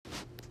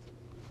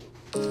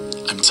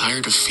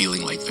tired of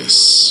feeling like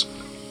this.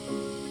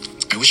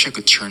 I wish I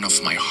could turn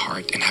off my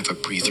heart and have a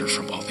breather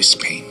from all this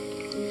pain.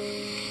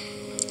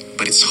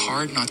 But it's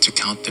hard not to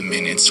count the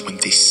minutes when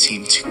they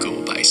seem to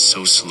go by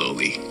so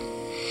slowly.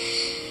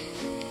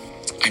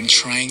 I'm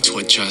trying to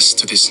adjust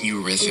to this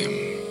new rhythm,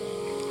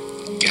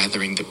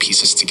 gathering the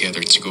pieces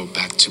together to go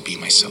back to be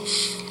myself.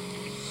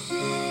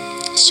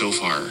 So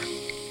far,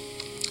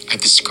 I've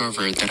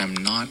discovered that I'm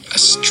not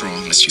as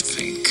strong as you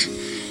think,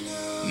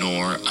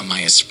 nor am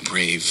I as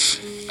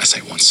brave as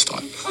I once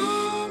thought.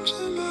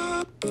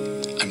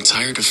 I'm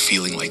tired of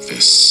feeling like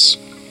this.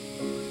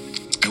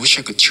 I wish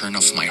I could turn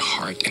off my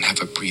heart and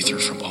have a breather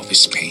from all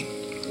this pain.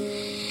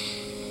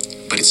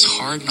 But it's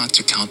hard not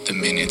to count the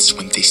minutes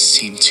when they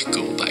seem to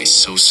go by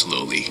so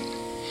slowly.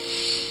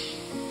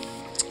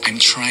 I'm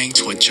trying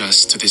to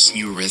adjust to this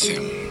new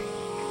rhythm,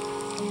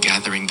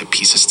 gathering the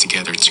pieces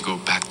together to go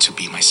back to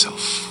be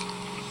myself.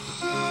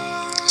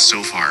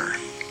 So far,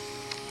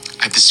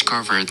 I've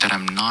discovered that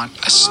I'm not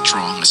as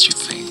strong as you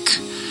think,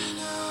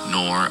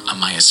 nor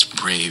am I as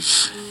brave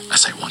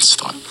as I once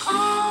thought.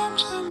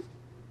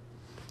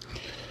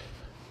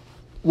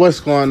 What's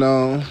going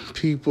on,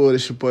 people?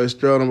 This your boy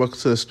Sterling. Welcome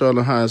to the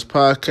Sterling Hines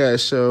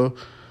Podcast Show.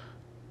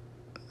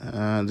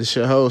 This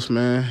your host,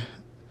 man,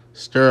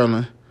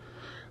 Sterling.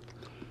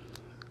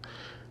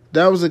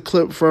 That was a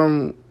clip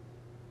from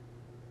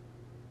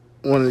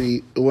one of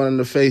the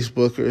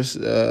Facebookers.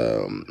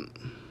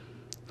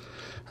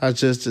 I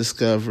just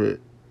discovered.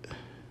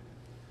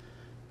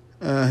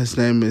 His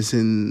name is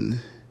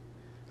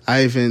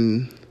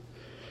Ivan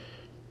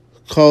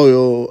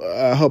Coyle.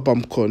 I hope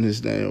I'm quoting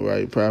his name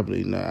right.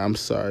 Probably not. I'm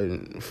sorry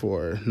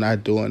for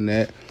not doing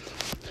that.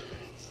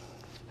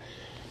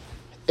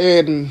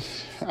 And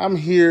I'm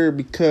here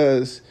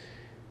because,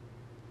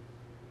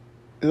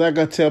 like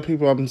I tell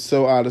people, I'm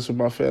so honest with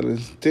my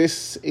feelings.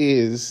 This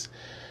is,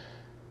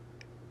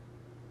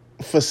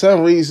 for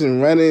some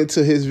reason, running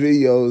into his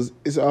videos,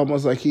 it's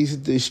almost like he's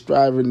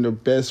describing the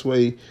best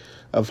way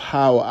of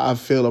how I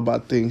feel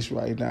about things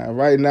right now.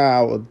 Right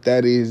now,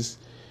 that is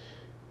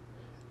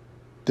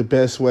the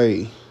best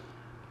way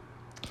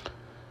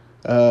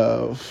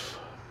of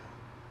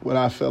what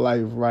I feel like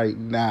right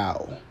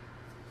now.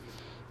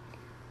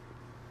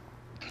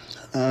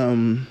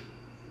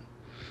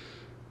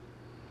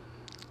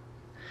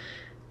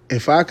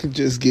 If I could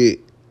just get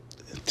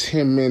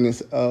 10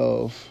 minutes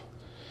of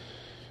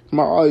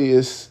my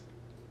audience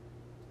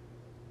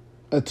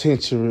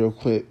attention real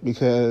quick,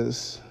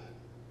 because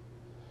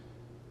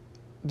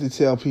to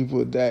tell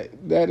people that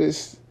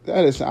is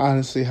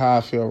honestly how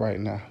I feel right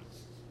now.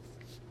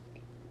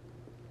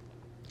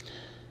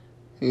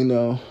 You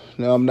know,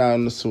 no, I'm not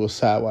on the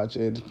suicide watch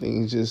or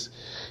anything. It's just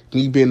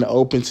me being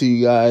open to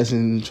you guys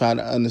and trying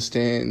to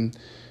understand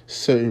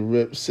certain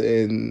rips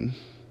and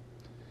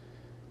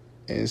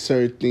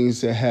certain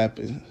things that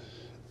happen.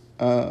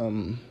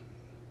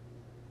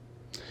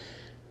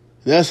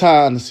 That's how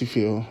I honestly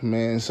feel,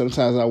 man.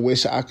 Sometimes I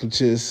wish I could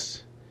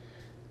just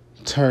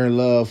turn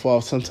love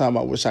off. Sometimes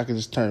I wish I could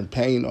just turn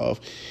pain off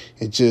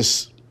and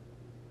just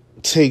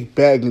take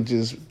back and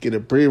just get a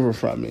breather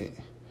from it.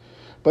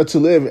 But to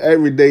live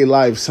everyday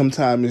life,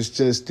 sometimes it's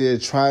just there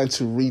trying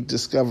to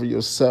rediscover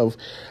yourself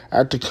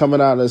after coming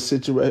out of a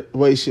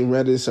situation,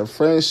 whether it's a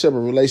friendship, a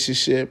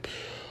relationship,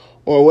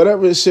 or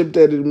whatever ship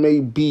that it may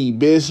be,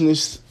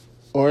 business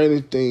or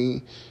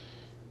anything.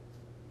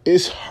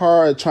 It's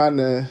hard trying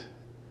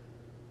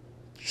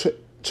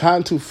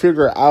to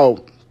figure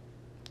out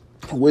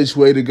which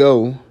way to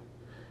go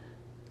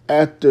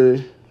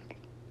after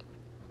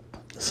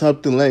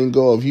something letting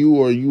go of you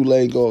or you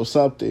letting go of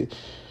something.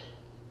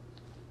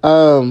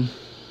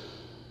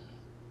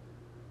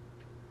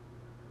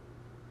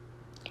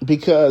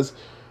 Because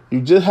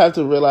you just have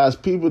to realize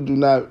people do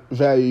not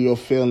value your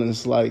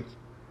feelings like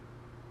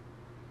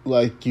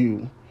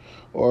you,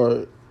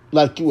 or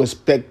like you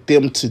expect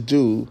them to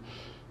do.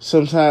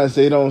 Sometimes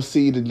they don't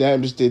see the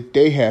damage that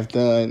they have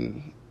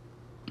done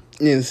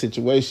in a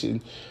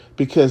situation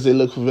because they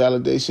look for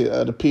validation.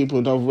 Other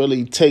people don't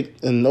really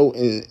take a note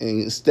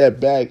and step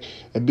back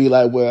and be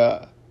like,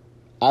 well,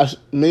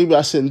 maybe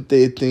I shouldn't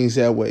do things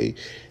that way,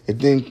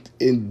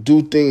 and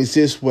do things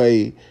this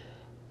way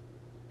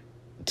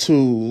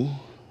to,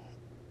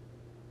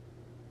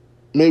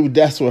 maybe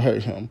that's what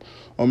hurt him,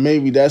 or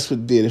maybe that's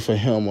what did it for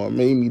him, or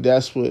maybe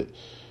that's what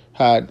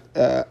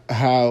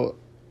how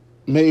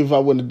maybe if I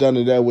wouldn't have done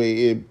it that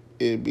way,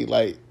 it'd be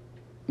like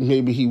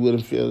maybe he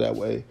wouldn't feel that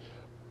way.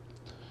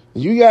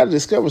 You got to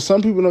discover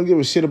some people don't give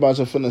a shit about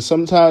your feelings.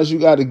 Sometimes you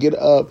got to get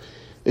up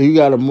and you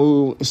got to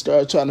move and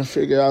start trying to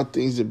figure out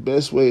things the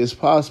best way as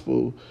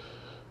possible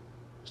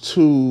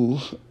to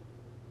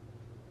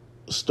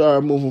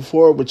start moving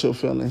forward with your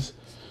feelings.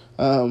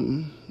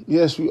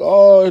 Yes, we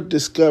all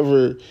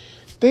discover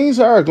things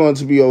are going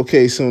to be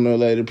okay sooner or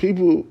later.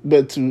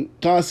 But to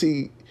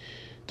constantly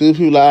do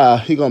people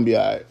like, he going to be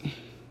all right.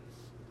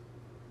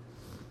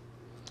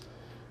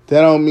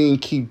 That don't mean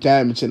keep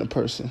damaging a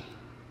person.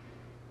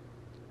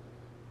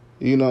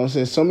 You know what I'm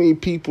saying? So many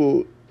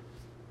people,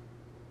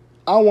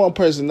 I want a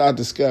person not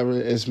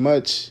discover as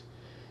much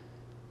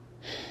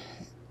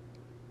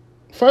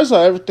first of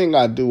all, everything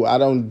I do, I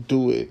don't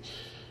do it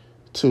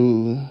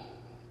to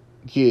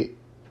get.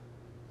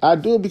 I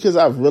do it because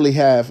I really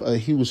have a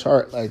huge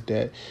heart like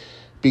that.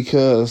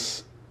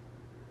 Because,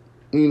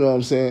 you know what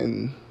I'm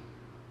saying,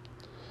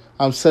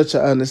 I'm such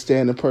an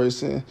understanding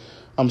person.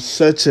 I'm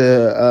such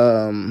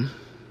a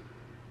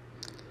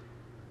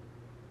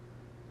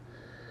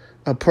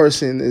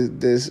person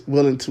that's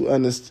willing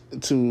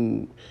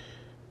to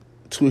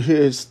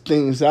hear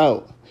things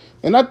out.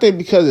 And I think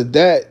because of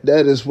that,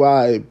 that is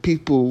why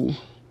people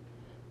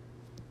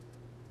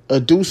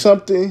do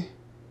something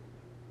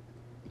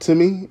to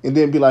me and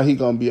then be like, he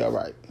gonna be all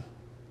right.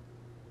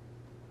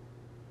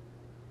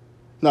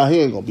 No, he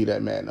ain't gonna be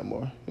that mad no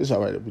more. It's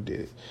all right if we did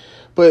it.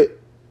 But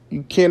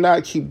you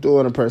cannot keep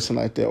doing a person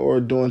like that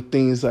or doing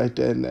things like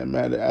that in that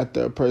matter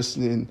after a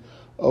person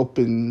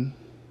open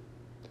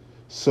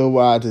so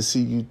wide to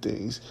see you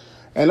things.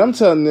 And I'm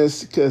telling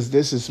this because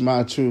this is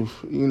my truth.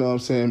 You know what I'm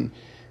saying?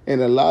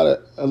 And a lot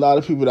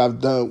of people that I've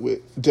dealt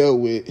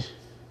with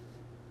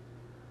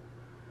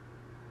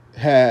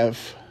have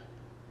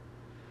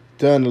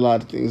done a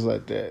lot of things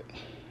like that.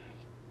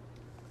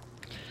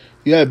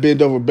 You have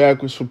bend over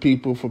backwards for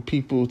people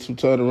to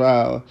turn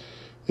around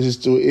and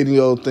just do any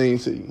old thing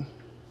to you.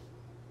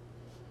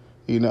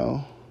 You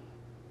know?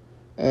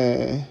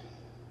 And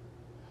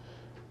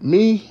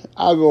me,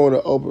 I go on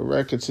the open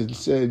records and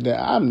say that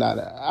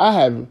I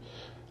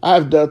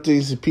have done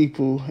things to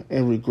people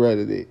and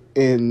regretted it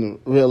and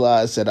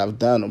realized that I've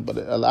done them.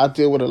 But I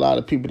deal with a lot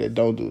of people that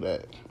don't do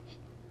that.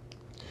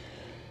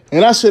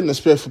 And I shouldn't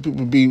expect for people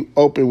to be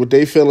open with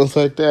their feelings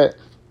like that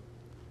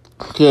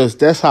because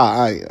that's how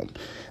I am.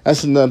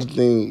 That's another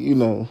thing, you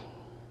know.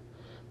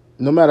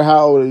 No matter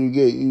how old you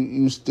get,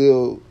 you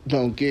still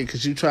don't get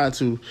because you try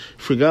to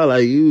figure out,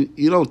 like,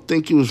 you don't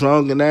think you was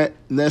wrong in that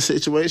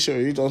situation, or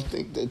you don't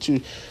think that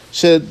you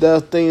should have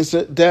done things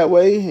that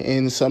way,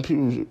 and some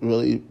people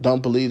really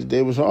don't believe that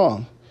they was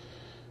wrong.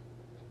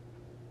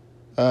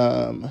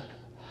 I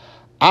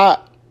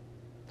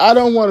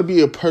don't want to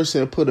be a person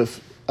that put a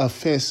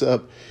fence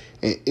up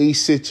in each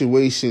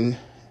situation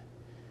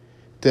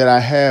that I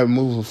have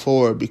moving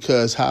forward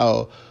because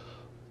how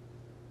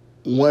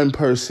one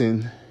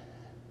person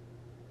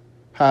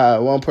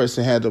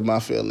handled my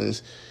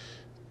feelings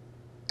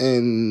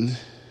and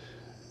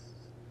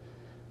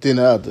then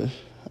the other.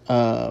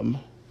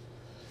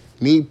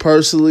 Me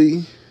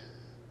personally,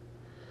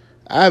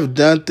 I've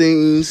done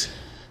things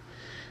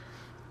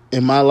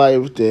in my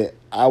life that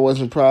I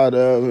wasn't proud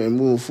of and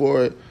moved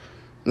forward.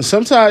 And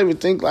sometimes I even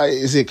think, like,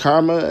 is it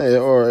karma,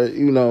 or,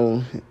 you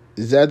know,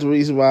 is that the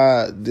reason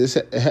why this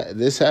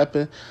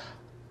happened?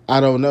 I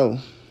don't know.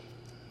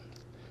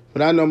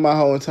 But I know my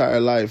whole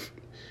entire life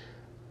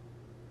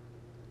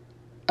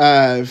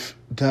I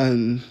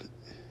done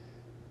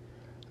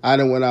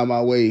went out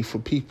my way for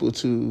people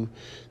to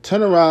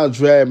turn around,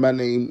 drag my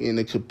name in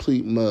a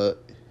complete mud,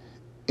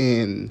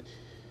 and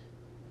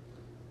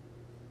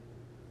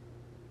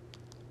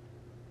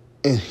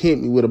hit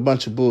me with a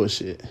bunch of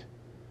bullshit.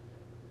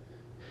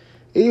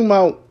 Even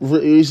my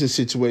recent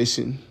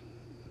situation,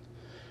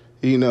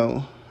 you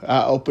know,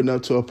 I opened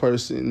up to a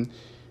person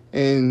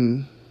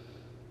and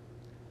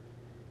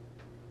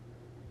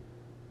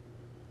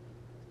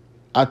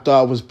I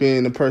thought I was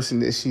being the person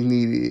that she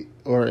needed,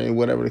 or in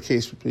whatever the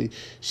case would be.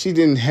 She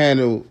didn't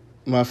handle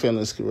my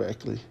feelings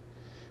correctly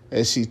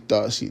as she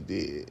thought she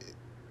did.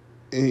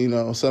 And, you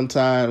know,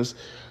 sometimes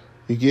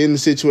you get in a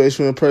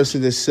situation with a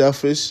person that's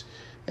selfish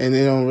and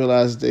they don't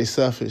realize they're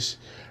selfish.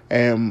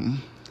 And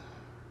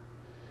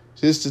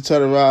just to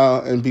turn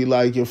around and be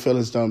like, your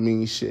feelings don't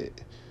mean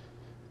shit.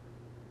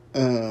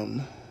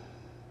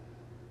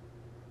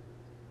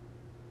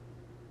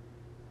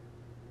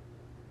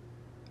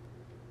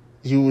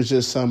 You was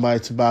just somebody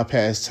to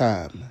bypass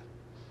time.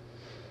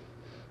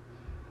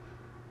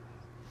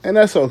 And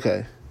that's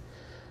okay.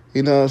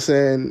 You know what I'm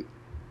saying?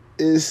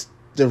 It's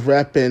the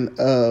wrapping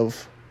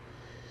of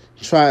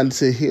trying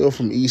to heal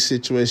from each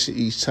situation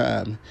each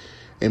time.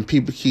 And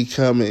people keep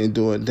coming and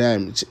doing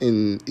damage.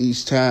 And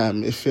each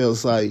time it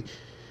feels like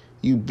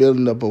you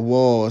building up a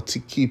wall to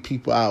keep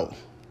people out.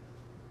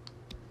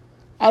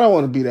 I don't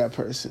want to be that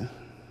person.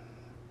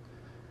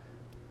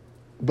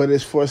 But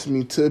it's forcing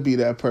me to be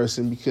that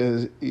person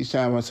because each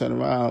time I turn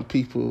around,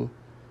 people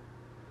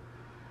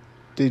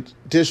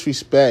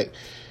disrespect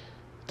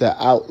the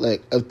outlet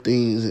of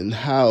things and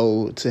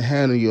how to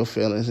handle your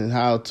feelings and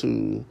how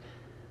to.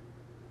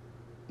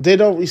 They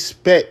don't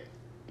respect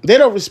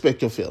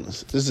your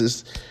feelings. This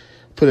is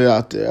put it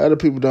out there. Other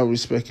people don't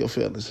respect your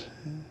feelings.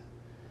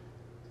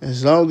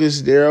 As long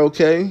as they're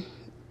okay,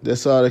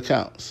 that's all that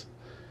counts.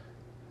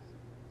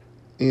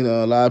 You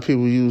know, a lot of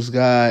people use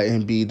God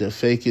and be the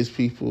fakest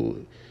people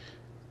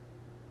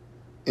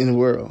in the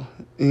world.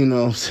 You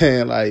know what I'm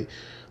saying? Like,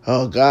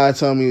 oh, God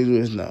told me to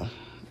do this. No.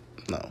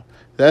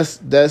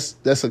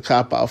 That's a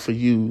cop-out for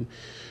you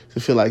to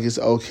feel like it's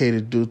okay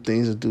to do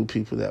things or do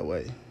people that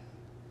way.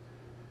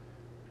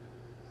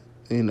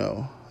 You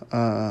know.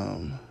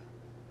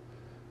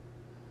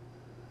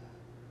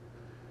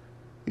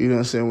 You know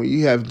what I'm saying? When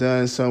you have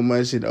done so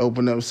much and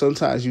open up,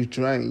 sometimes you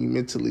drain.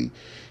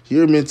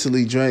 You're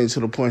mentally drained to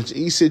the point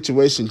each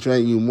situation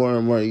drains you more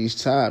and more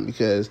each time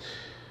because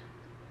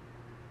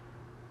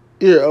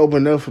you're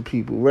open up for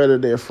people, whether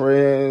they're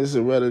friends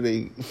or whether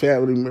they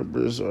family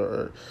members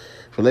or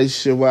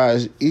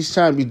relationship-wise. Each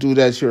time you do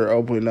that, you're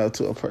opening up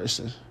to a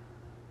person.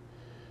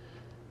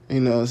 You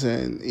know what I'm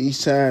saying?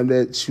 Each time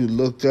that you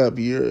look up,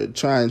 you're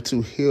trying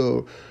to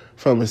heal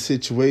from a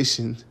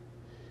situation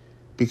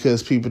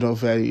because people don't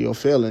value your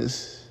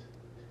feelings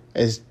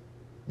as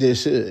they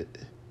should.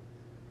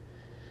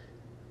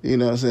 You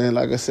know what I'm saying?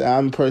 Like I said,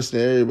 I'm a person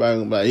that everybody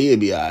gonna be like, he'll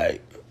be all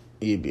right.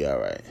 He'll be all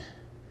right.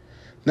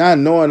 Not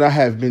knowing I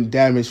have been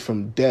damaged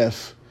from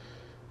death,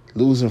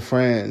 losing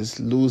friends,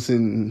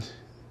 losing,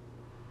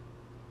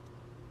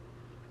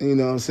 you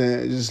know what I'm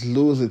saying, just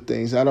losing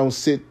things. I don't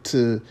sit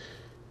to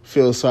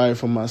feel sorry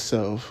for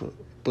myself,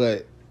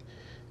 but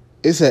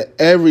it's an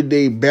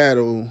everyday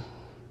battle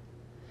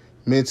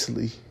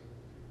mentally,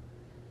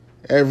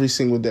 every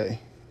single day.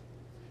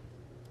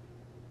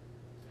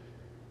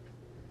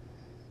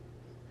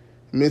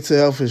 Mental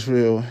health is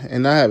real,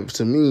 and I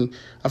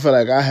feel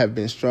like I have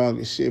been strong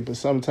as shit, but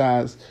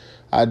sometimes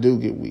I do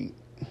get weak.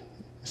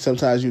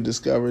 Sometimes you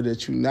discover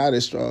that you're not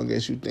as strong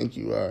as you think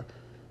you are.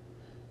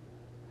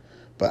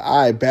 But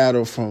I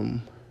battle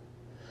fighting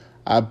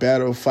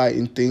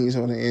things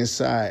on the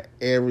inside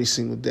every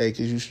single day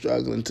because you're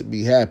struggling to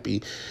be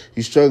happy.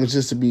 You're struggling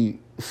just to be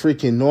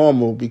freaking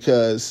normal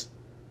because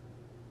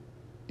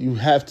you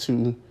have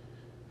to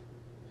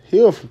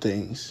heal from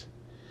things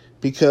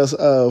because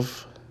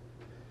of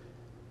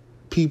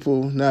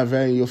people not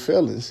valuing your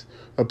feelings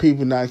or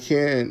people not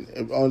caring.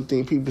 The only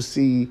thing people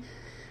see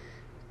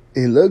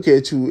and look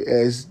at you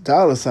as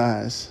dollar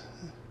signs.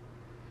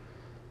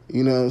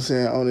 You know what I'm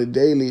saying? On a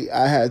daily,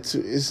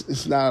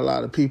 it's not a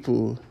lot of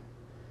people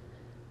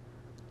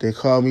that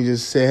call me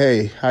just say,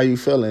 hey, how you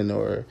feeling?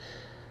 Or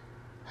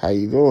how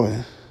you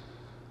doing?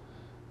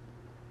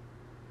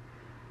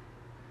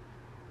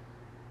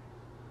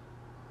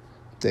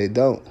 They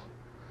don't.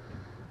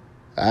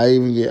 I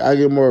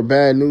get more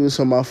bad news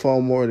on my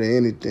phone more than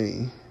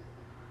anything.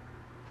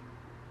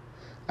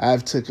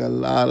 I've took a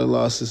lot of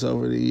losses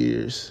over the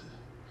years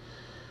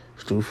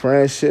through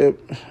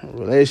friendship,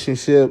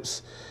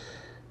 relationships,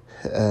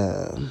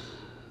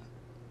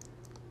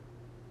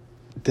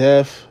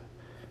 death,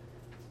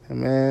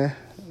 and man,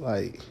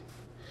 like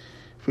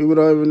people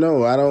don't even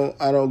know. I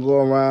don't go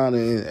around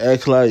and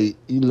act like,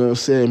 you know what I'm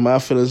saying, my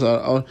feelings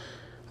are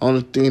on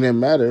the thing that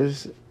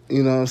matters.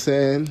 You know what I'm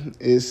saying?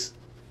 Is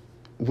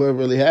what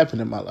really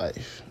happened in my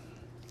life.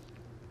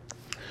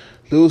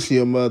 Losing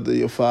your mother,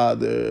 your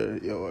father,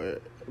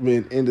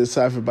 being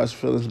indecipherable about your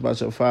feelings about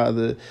your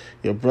father,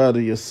 your brother,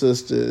 your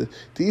sister.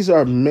 These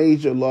are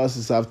major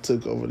losses I've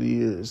took over the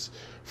years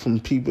from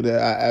people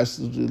that I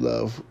absolutely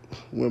love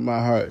with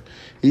my heart.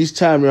 Each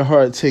time your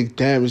heart takes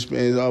damage,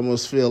 man, it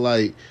almost feel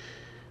like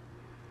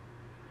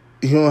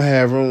you don't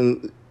have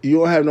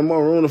no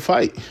more room to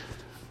fight.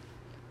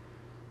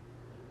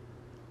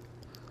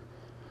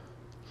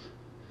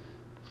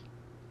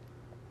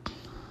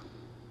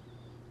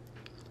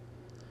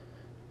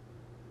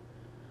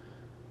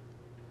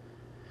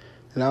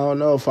 And I don't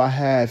know if I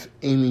have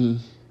any.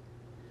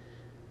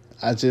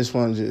 I just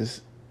want to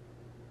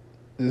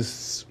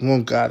just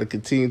want God to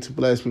continue to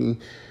bless me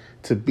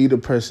to be the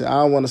person. I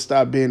don't want to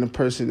stop being the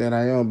person that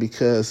I am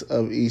because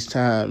of each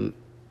time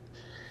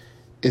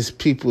it's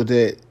people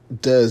that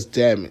does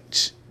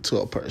damage to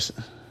a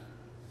person.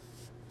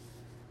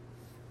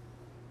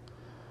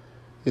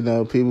 You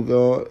know,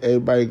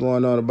 everybody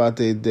going on about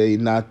their day,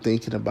 not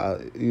thinking about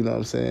it. You know what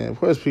I'm saying? Of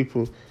course,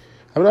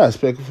 I'm not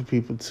expecting for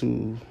people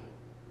to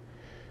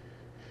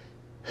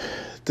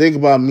think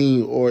about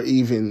me or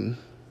even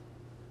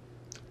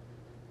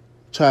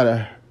try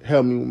to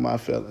help me with my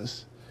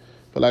feelings.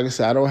 But like I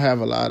said, I don't have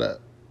a lot of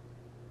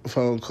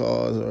phone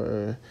calls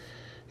or,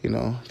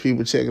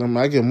 people checking them.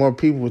 I get more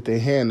people with their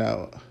hand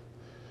out.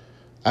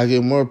 I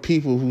get more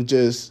people who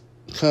just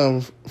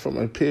come from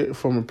a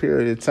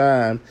period of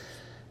time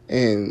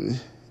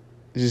and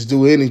just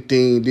do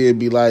anything. They'd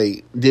be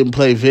like, didn't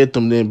play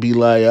victim, then be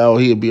like, oh,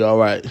 he'll be all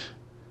right.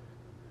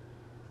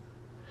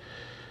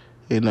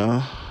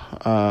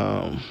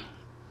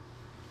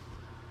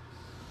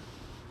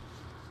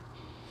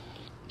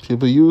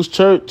 People use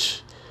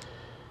church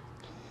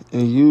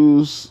and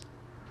use,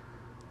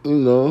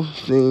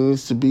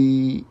 things to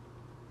be,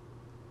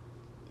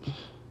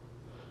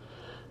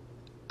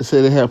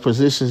 say they have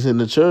positions in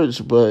the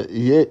church, but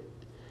yet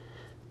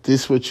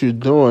this what you're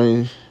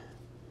doing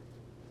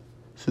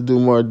to do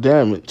more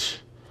damage.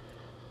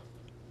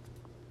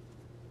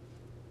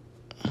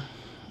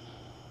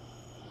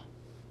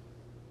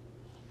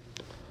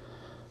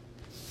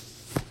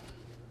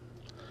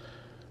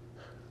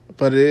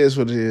 But it is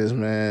what it is,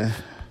 man.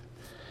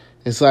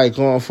 It's like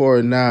going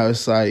forward now,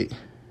 it's like,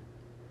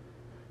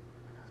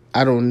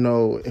 I don't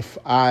know if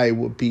I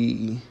would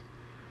be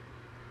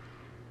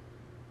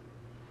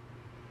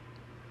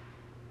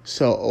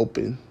so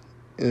open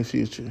in the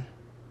future.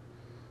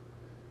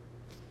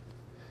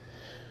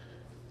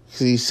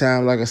 these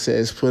times, like I said,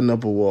 it's putting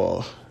up a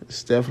wall.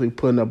 It's definitely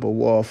putting up a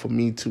wall for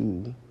me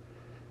to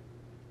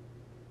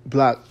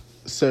block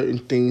certain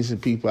things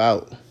and people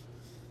out.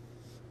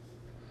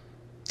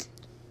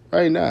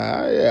 Right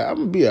now, I'm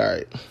gonna be all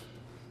right.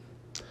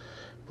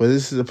 But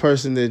this is a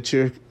person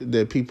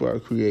that people are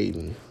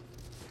creating.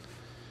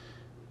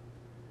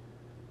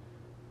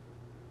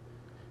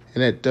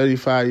 And at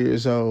 35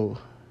 years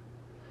old,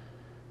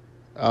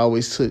 I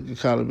always took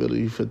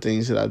accountability for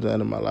things that I've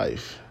done in my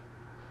life.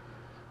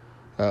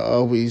 I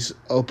always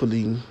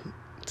openly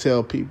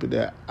tell people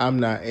that I'm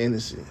not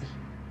innocent.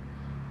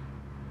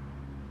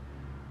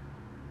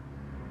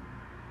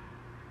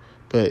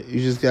 But you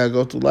just gotta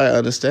go through life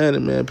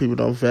understanding, man. People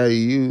don't value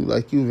you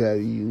like you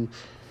value you,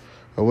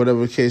 or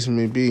whatever the case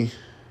may be,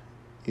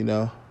 you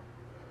know.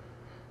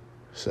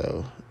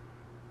 So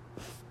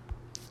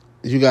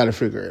you gotta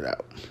figure it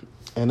out,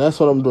 and that's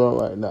what I'm doing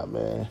right now,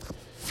 man.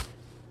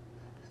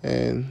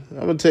 And I'm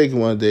gonna take it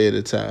one day at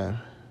a time.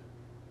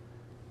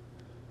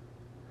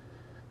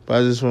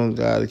 But I just want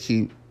God to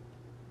keep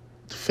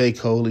the fake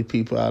holy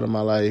people out of my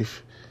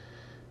life,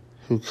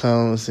 who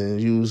comes and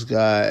use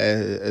God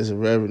as a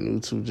revenue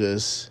to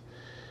just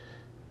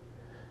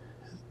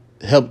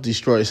help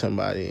destroy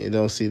somebody and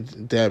don't see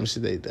the damage that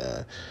they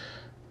done.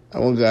 I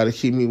want God to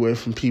keep me away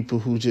from people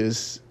who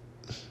just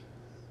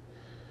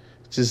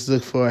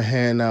look for a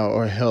handout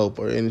or help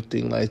or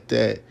anything like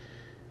that,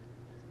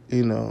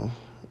 you know,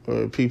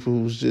 or people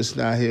who's just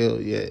not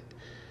healed yet,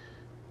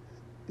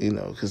 you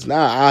know, because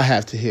now I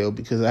have to heal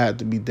because I have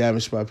to be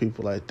damaged by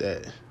people like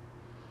that.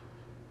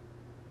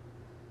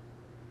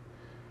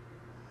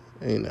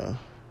 You know,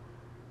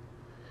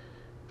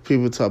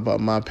 people talk about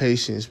my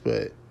patience,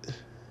 but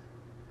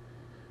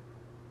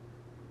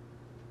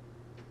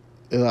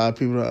a lot of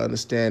people don't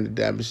understand the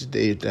damage that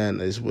they've done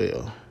as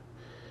well.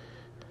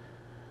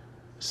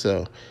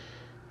 So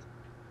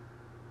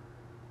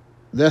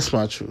that's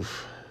my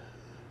truth.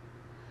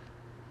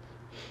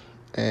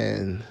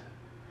 And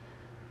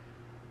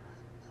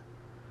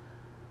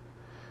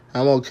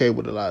I'm okay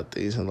with a lot of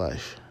things in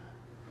life.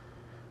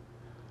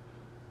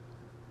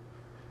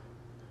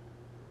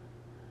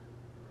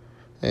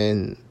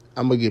 And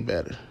I'm going to get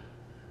better.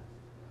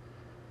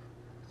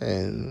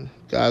 And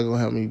God going to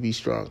help me be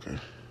stronger.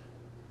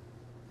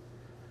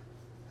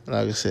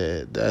 Like I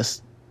said,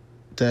 that's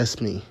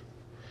me.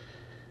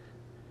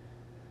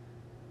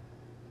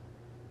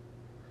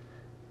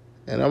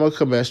 And I'm going to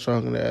come back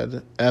stronger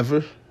than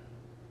ever.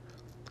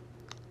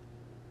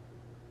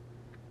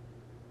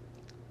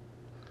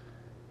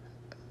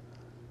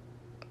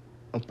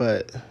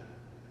 But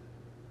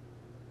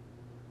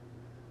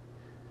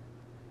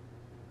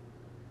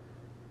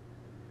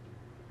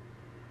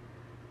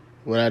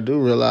when I do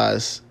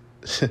realize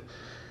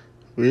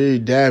really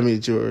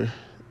damaged or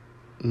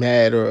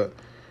mad or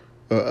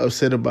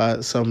upset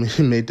about something,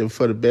 he made them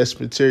for the best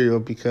material,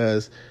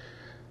 because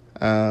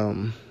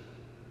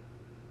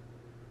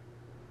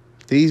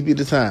these be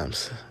the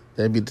times.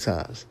 They be the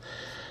times.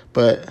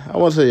 But I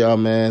want to tell y'all,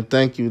 man,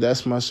 thank you.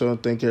 That's my show.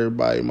 Thank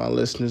everybody, my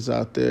listeners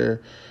out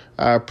there.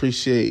 I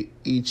appreciate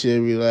each and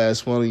every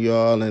last one of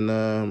y'all.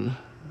 And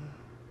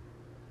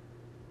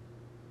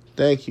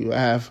thank you.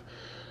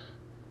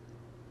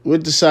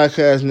 With the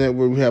Sidecast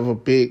Network, we have a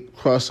big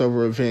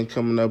crossover event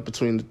coming up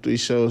between the 3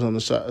 shows on the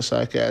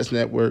Sidecast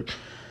Network.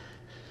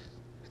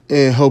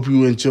 And hope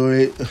you enjoy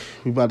it.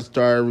 We're about to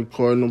start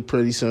recording them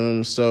pretty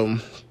soon. So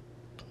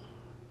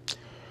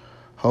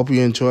hope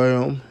you enjoy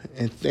them.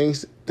 And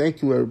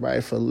thank you,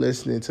 everybody, for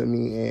listening to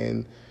me.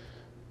 And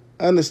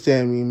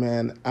understand me,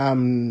 man.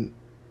 I'm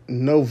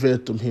no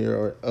victim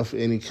here of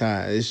any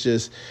kind. It's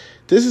just,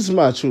 this is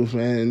my truth,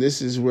 man. And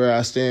this is where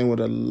I stand with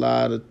a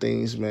lot of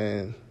things,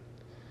 man.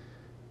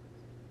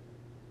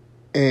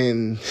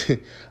 And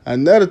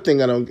another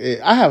thing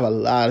I have a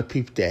lot of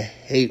people that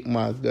hate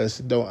my guts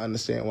and don't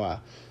understand why.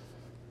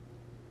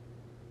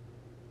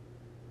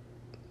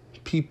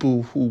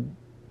 People who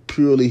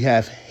purely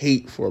have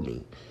hate for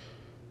me.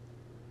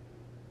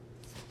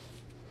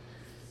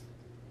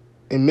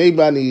 And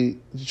maybe I need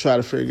to try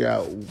to figure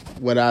out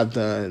what I've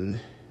done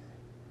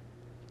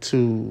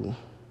to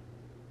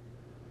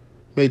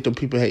make them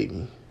people hate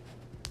me.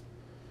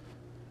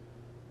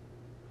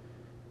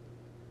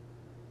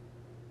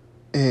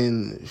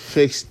 And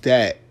fix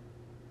that,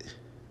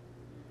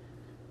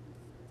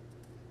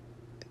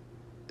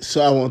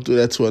 so I won't do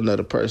that to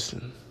another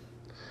person.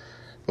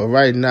 But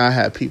right now, I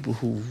have people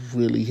who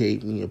really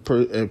hate me,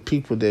 and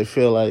people that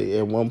feel like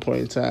at one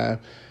point in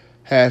time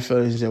had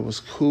feelings that was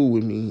cool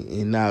with me,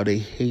 and now they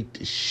hate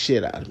the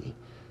shit out of me.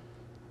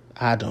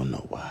 I don't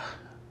know why.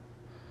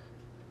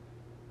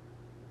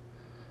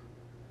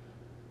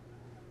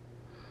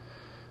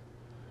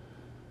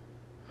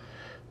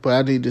 But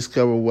I need to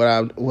discover what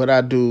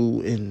I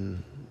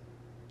do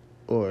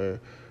or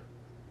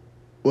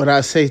what I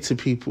say to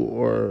people,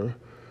 or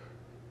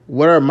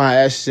what are my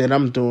actions that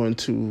I'm doing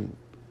to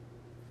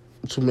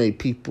make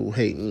people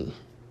hate me.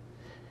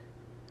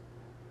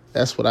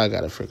 That's what I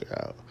gotta figure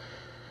out.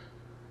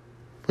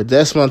 But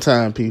that's my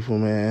time, people,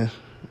 man.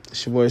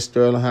 It's your boy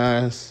Sterling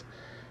Hines,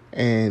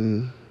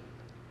 and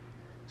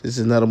This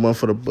is another one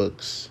for the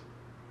books.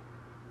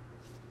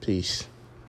 Peace.